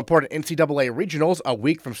 With the all-important NCAA Regionals a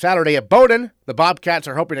week from Saturday at Bowdoin, the Bobcats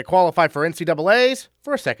are hoping to qualify for NCAAs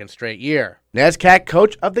for a second straight year. NESCAC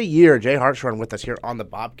Coach of the Year, Jay Hartshorn with us here on the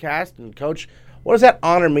Bobcast. And Coach, what does that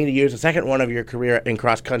honor mean to you as the second one of your career in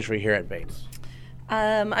cross country here at Bates?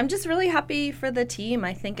 I'm just really happy for the team.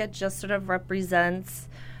 I think it just sort of represents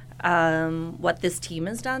what this team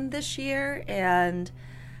has done this year, and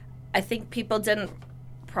I think people didn't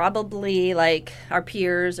probably, like our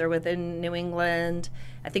peers or within New England,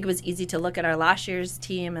 I think it was easy to look at our last year's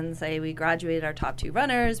team and say we graduated our top 2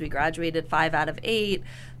 runners, we graduated 5 out of 8,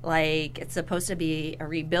 like it's supposed to be a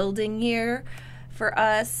rebuilding year for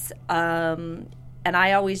us, and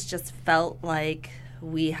I always just felt like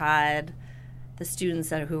we had the students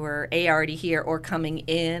who were already here or coming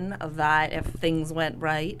in, that if things went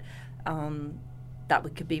right, that we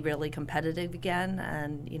could be really competitive again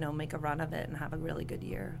and, make a run of it and have a really good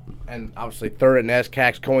year. And obviously third at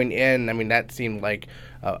NESCAC going in, I mean, that seemed like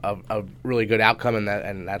a really good outcome,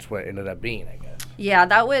 and that's what it ended up being, I guess. Yeah,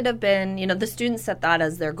 that would have been, the students set that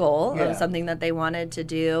as their goal of something that they wanted to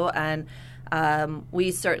do, and we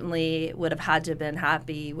certainly would have had to have been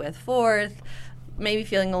happy with 4th, maybe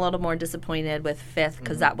feeling a little more disappointed with 5th,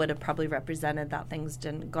 because that would have probably represented that things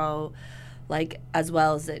didn't go like as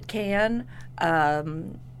well as it can.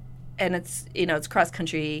 And it's it's cross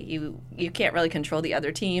country. You can't really control the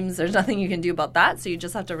other teams. There's nothing you can do about that. So you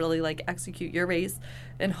just have to really execute your race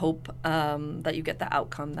and hope that you get the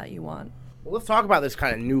outcome that you want. Well, let's talk about this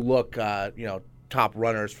kind of new look. Top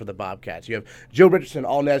runners for the Bobcats. You have Jill Richardson,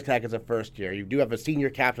 all NESCAC as a first year. You do have a senior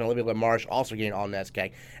captain, Olivia LaMarche, also getting all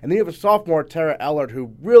NESCAC. And then you have a sophomore, Tara Ellard,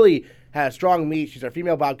 who really had a strong meet. She's our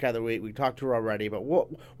Female Bobcat of the Week. We talked to her already. But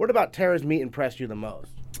what about Tara's meet impressed you the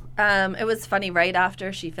most? It was funny. Right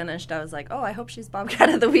after she finished, I was like, oh, I hope she's Bobcat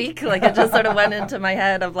of the Week. It just sort of went into my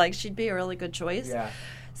head of, she'd be a really good choice. Yeah.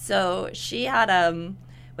 So she had,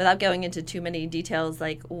 without going into too many details,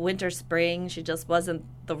 winter, spring, she just wasn't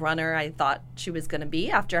the runner I thought she was going to be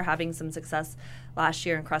after having some success last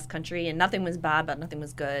year in cross country. And nothing was bad, but nothing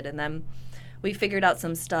was good. And then we figured out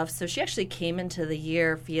some stuff. So she actually came into the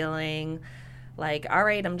year feeling like, all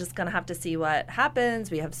right, I'm just going to have to see what happens.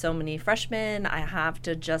 We have so many freshmen. I have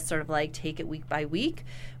to just sort of take it week by week,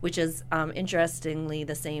 which is interestingly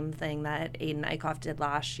the same thing that Aiden Eichhoff did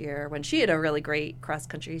last year when she had a really great cross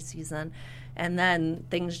country season. And then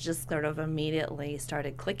things just sort of immediately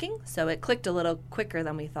started clicking. So it clicked a little quicker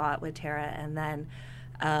than we thought with Tara. And then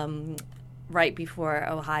right before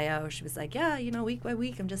Ohio, she was like, yeah, week by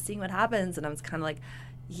week, I'm just seeing what happens. And I was kind of like,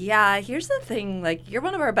 Yeah, here's the thing, like, you're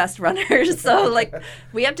one of our best runners, so, like,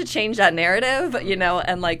 we have to change that narrative,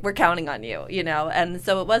 and, like, we're counting on you, and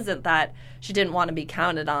so it wasn't that she didn't want to be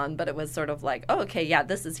counted on, but it was sort of like, oh, okay, yeah,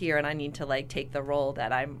 this is here, and I need to, like, take the role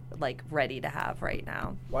that I'm, like, ready to have right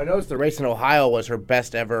now. Well, I noticed the race in Ohio was her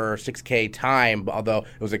best ever 6K time, although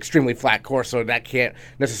it was an extremely flat course, so that can't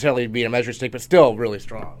necessarily be a measuring stick, but still really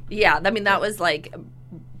strong. Yeah, I mean, that was, like,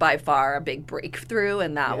 by far a big breakthrough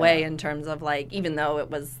in that way, in terms of, like, even though it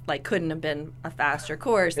was, like, couldn't have been a faster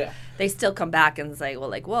course, they still come back and say, well,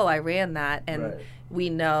 like, whoa, I ran that, and we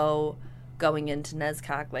know going into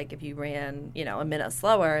NESCAC, like, if you ran, a minute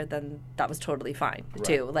slower, then that was totally fine,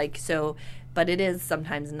 too. Like, so, but it is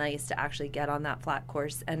sometimes nice to actually get on that flat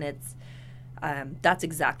course, and it's, that's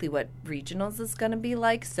exactly what regionals is going to be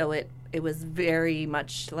like, so it was very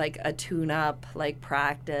much like a tune-up, like,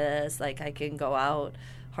 practice, like, I can go out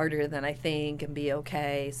harder than I think and be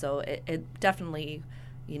okay. So it definitely,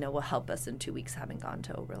 will help us in 2 weeks having gone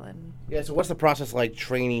to Oberlin. Yeah, so what's the process like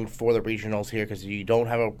training for the regionals here? Because you don't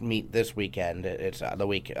have a meet this weekend. It's the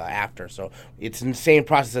week after. So it's the same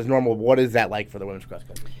process as normal. What is that like for the women's cross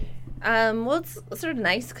country? Well, it's sort of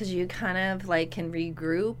nice because you kind of, like, can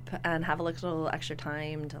regroup and have a little extra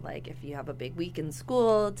time to, like, if you have a big week in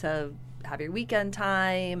school, to have your weekend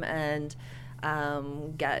time and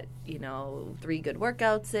get, 3 good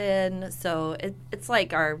workouts in. So it's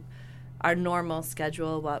like our normal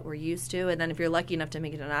schedule, what we're used to. And then if you're lucky enough to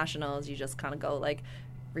make it to nationals, you just kind of go, like,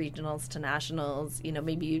 regionals to nationals.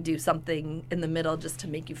 Maybe you do something in the middle just to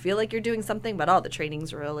make you feel like you're doing something, but all the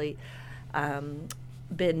training's really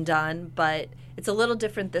been done. But it's a little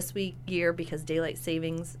different this year because daylight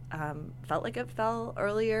savings felt like it fell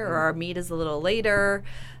earlier, or our meet is a little later,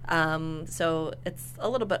 so it's a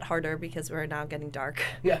little bit harder because we're now getting dark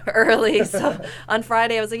early. So on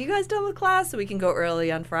Friday I was like, you guys done with class? So we can go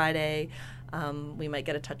early on Friday. We might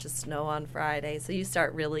get a touch of snow on Friday, so you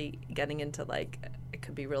start really getting into, like, it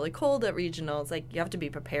could be really cold at regionals. Like, you have to be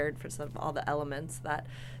prepared for all the elements that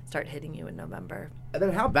start hitting you in November. And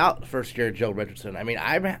then how about first year Jill Richardson? I mean,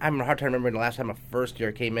 I'm a hard time remembering the last time a first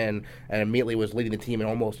year came in and immediately was leading the team in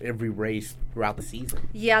almost every race throughout the season.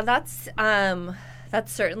 Yeah, that's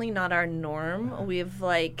certainly not our norm. We've,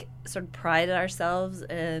 like, sort of prided ourselves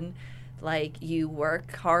in, like, you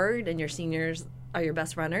work hard and your seniors are your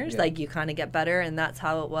best runners. Like, you kind of get better, and that's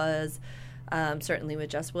how it was. Certainly with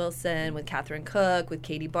Jess Wilson, with Catherine Cook, with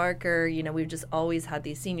Katie Barker, we've just always had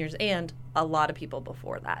these seniors and a lot of people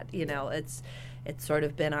before that. It's sort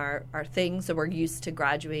of been our thing, so we're used to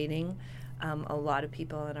graduating a lot of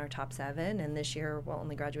people in our top 7, and this year we'll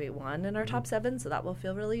only graduate 1 in our top 7, so that will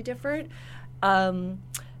feel really different.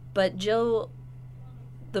 But Jill,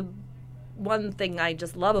 the one thing I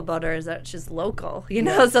just love about her is that she's local,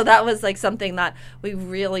 so that was, like, something that we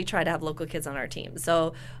really try to have local kids on our team.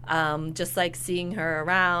 So just, like, seeing her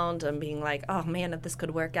around and being like, oh man, if this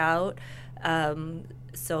could work out.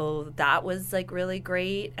 So that was, like, really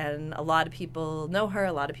great, and a lot of people know her,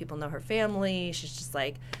 a lot of people know her family. She's just,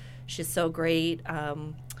 like, she's so great.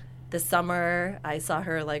 This summer I saw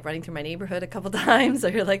her, like, running through my neighborhood a couple times, so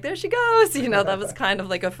you're like, there she goes, that was kind of,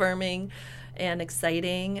 like, affirming and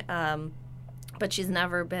exciting. But she's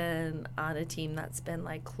never been on a team that's been,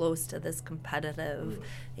 like, close to this competitive,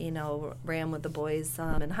 ran with the boys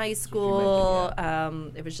in high school.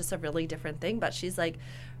 It was just a really different thing, but she's, like,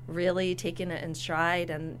 really taking it in stride.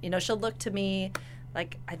 And, she'll look to me,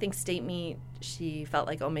 like, I think state meet, she felt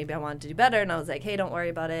like, oh, maybe I wanted to do better. And I was like, hey, don't worry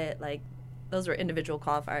about it. Like, those were individual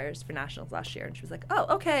qualifiers for nationals last year. And she was like,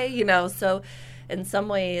 oh, okay, So in some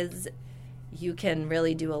ways, you can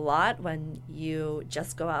really do a lot when you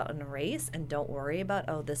just go out in a race and don't worry about,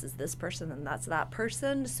 oh, this is this person and that's that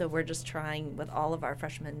person. So we're just trying with all of our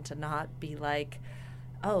freshmen to not be like,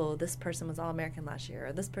 oh, this person was All-American last year,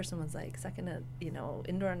 or this person was, like, second at,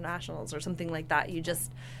 indoor nationals or something like that. You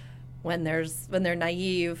just, when they're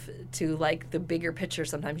naive to, like, the bigger picture,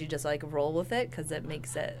 sometimes you just, like, roll with it because it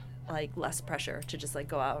makes it, like, less pressure to just, like,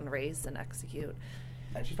 go out and race and execute.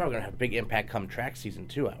 And she's probably going to have a big impact come track season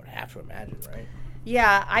 2, I would have to imagine, right?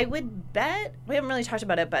 Yeah, I would bet, we haven't really talked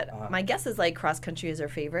about it, but my guess is, like, cross-country is her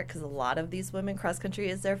favorite because a lot of these women, cross-country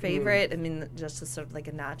is their favorite. I mean, just sort of, like,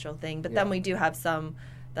 a natural thing. But then we do have some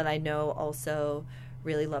that I know also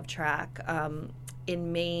really love track.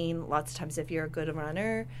 In Maine, lots of times if you're a good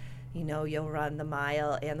runner, you'll run the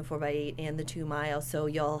mile and the 4x8 and the 2 mile, so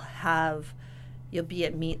you'll be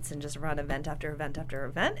at meets and just run event after event after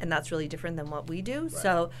event, and that's really different than what we do. Right.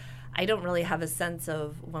 So I don't really have a sense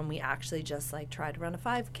of when we actually just, like, try to run a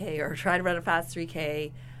 5K or try to run a fast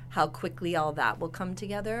 3K, how quickly all that will come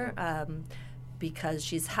together, because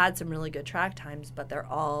she's had some really good track times, but they're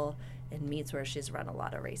all in meets where she's run a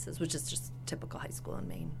lot of races, which is just typical high school in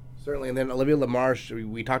Maine. Certainly. And then Olivia LaMarche,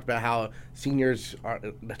 we talked about how seniors are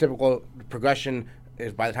the typical progression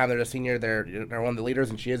is by the time they're a senior, they're one of the leaders,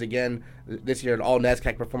 and she is again this year an all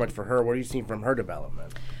NESCAC performance for her. What are you seeing from her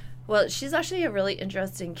development? Well, she's actually a really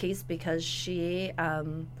interesting case because she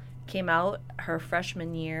came out her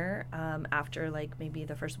freshman year after like maybe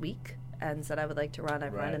the first week and said, I would like to run.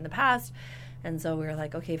 I've run in the past. And so we were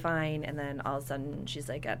like, okay, fine. And then all of a sudden she's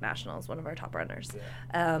like at nationals, one of our top runners.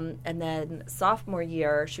 Yeah. And then sophomore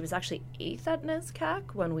year, she was actually 8th at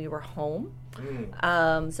NESCAC when we were home.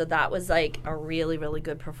 So that was like a really, really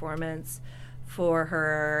good performance for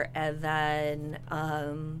her. And then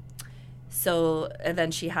and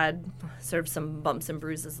then she had sort of some bumps and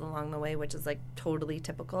bruises along the way, which is like totally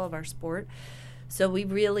typical of our sport. So we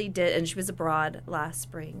really did, and she was abroad last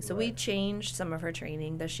spring. So we changed some of her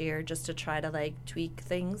training this year just to try to like tweak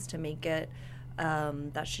things to make it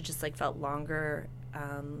that she just like felt longer,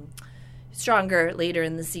 stronger later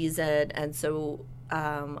in the season. And so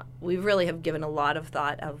we really have given a lot of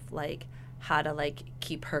thought of like how to like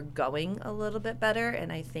keep her going a little bit better.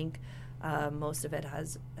 And I think most of it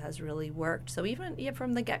has really worked. So even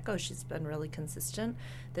from the get-go, she's been really consistent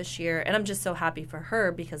this year. And I'm just so happy for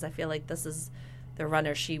her because I feel like this is the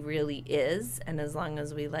runner she really is. And as long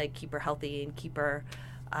as we like keep her healthy and keep her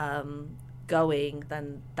going,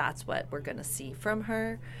 then that's what we're going to see from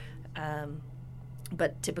her.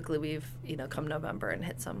 But typically we've, come November and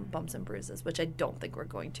hit some bumps and bruises, which I don't think we're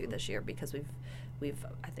going to this year because we've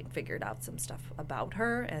I think figured out some stuff about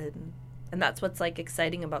her, and that's what's like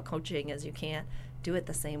exciting about coaching is you can't do it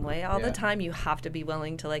the same way all the time. You have to be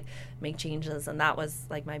willing to like make changes, and that was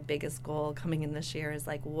like my biggest goal coming in this year is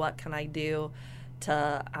like what can I do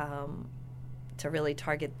to really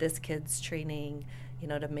target this kid's training,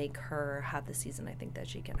 to make her have the season I think that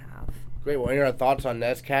she can have. Great. Well, any other thoughts on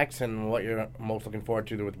NESCACs and what you're most looking forward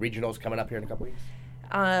to with regionals coming up here in a couple weeks?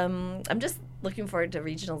 I'm just looking forward to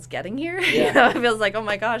regionals getting here. Yeah. It feels like, oh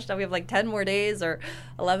my gosh, now we have like 10 more days or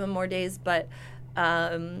 11 more days. But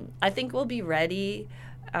I think we'll be ready.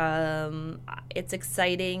 It's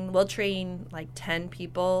exciting. We'll train like 10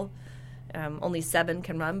 people. Only 7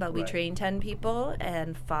 can run, but we train 10 people,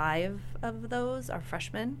 and 5 of those are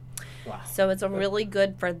freshmen. Wow. So it's really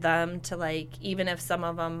good for them to like, even if some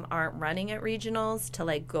of them aren't running at regionals, to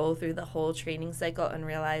like go through the whole training cycle and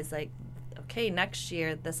realize like, okay, next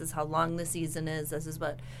year, this is how long the season is. This is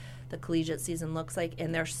what the collegiate season looks like.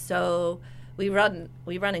 And they're so, we run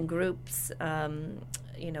in groups.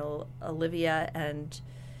 Olivia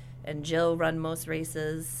and Jill run most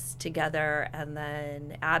races together, and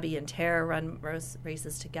then Abby and Tara run most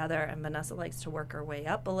races together, and Vanessa likes to work her way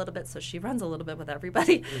up a little bit, so she runs a little bit with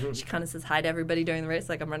everybody. Mm-hmm. She kind of says hi to everybody during the race,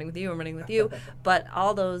 like, I'm running with you. But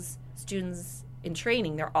all those students in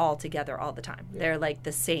training, they're all together all the time. Yeah. They're like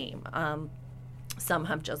the same. Some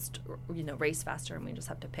have just, raced faster, and we just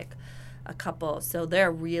have to pick a couple. So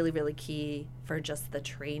they're really, really key for just the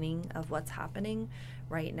training of what's happening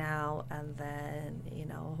right now. And then,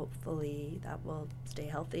 hopefully that will stay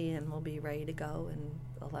healthy and we'll be ready to go in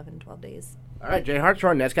 11, 12 days. All right, Jay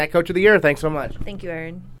Hartshorn, NESCAC Coach of the Year. Thanks so much. Thank you,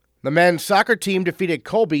 Aaron. The men's soccer team defeated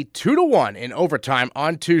Colby 2-1 in overtime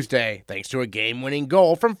on Tuesday, thanks to a game-winning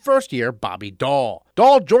goal from first-year Bobby Dall.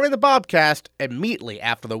 Dall joined the Bobcast immediately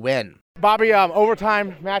after the win. Bobby,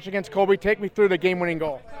 overtime match against Colby. Take me through the game-winning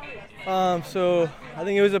goal. So I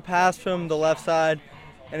think it was a pass from the left side,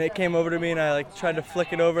 and it came over to me, and I tried to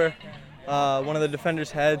flick it over one of the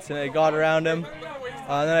defenders' heads, and it got around him.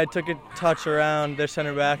 And then I took a touch around their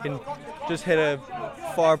center back and just hit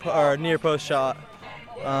a near post shot.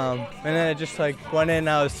 And then it just went in.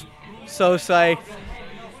 I was so psyched.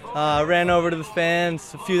 Ran over to the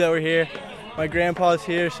fans, a few that were here. My grandpa's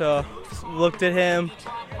here, so looked at him.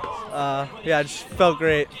 It just felt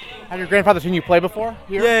great. Have your grandfather seen you play before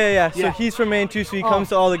here? Yeah. So he's from Maine too, so he comes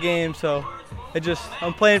to all the games. So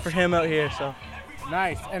I'm playing for him out here. So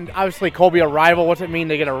nice. And obviously Colby a rival. What's it mean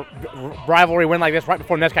to get a rivalry win like this right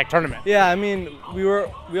before the NESCAC tournament? Yeah, I mean we were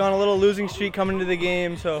on a little losing streak coming into the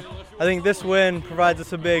game, so I think this win provides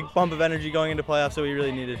us a big bump of energy going into playoffs that we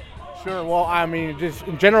really needed. Sure. Well, I mean, just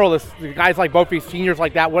in general, the guys like both these seniors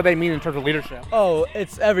like that, what do they mean in terms of leadership? Oh,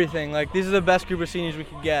 it's everything. These are the best group of seniors we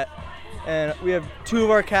could get. And we have 2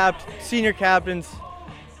 of our senior captains.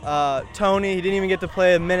 Tony, he didn't even get to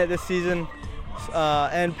play a minute this season.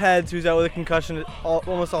 And Peds, who's out with a concussion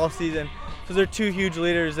almost all season. So they're 2 huge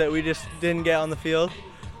leaders that we just didn't get on the field.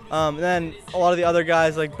 And then a lot of the other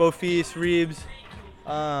guys like Bofis, Reeves,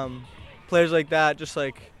 players like that, just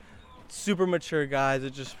super mature guys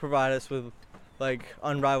that just provide us with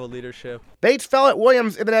unrivaled leadership. Bates fell at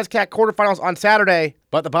Williams in the NESCAC quarterfinals on Saturday,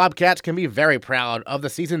 but the Bobcats can be very proud of the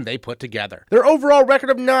season they put together. Their overall record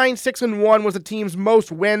of 9-6-1 was the team's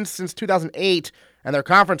most wins since 2008, and their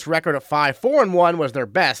conference record of 5-4-1 was their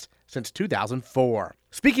best since 2004.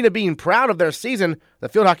 Speaking of being proud of their season, the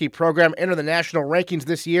field hockey program entered the national rankings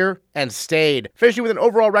this year and stayed, finishing with an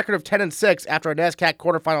overall record of 10-6 after a NESCAC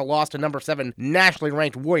quarterfinal loss to number 7 nationally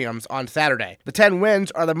ranked Williams on Saturday. The 10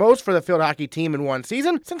 wins are the most for the field hockey team in one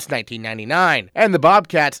season since 1999, and the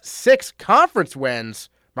Bobcats' 6 conference wins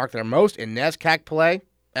mark their most in NESCAC play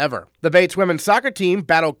ever. The Bates women's soccer team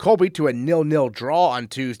battled Colby to a 0-0 draw on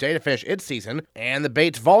Tuesday to finish its season, and the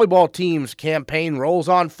Bates volleyball team's campaign rolls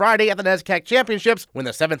on Friday at the NESCAC Championships when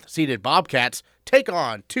the 7th-seeded Bobcats take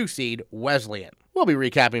on 2-seed Wesleyan. We'll be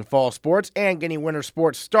recapping fall sports and getting winter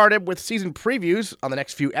sports started with season previews on the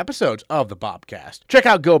next few episodes of the Bobcast. Check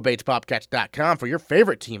out GoBatesBobcats.com for your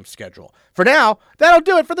favorite team schedule. For now, that'll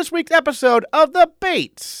do it for this week's episode of the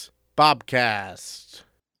Bates Bobcast.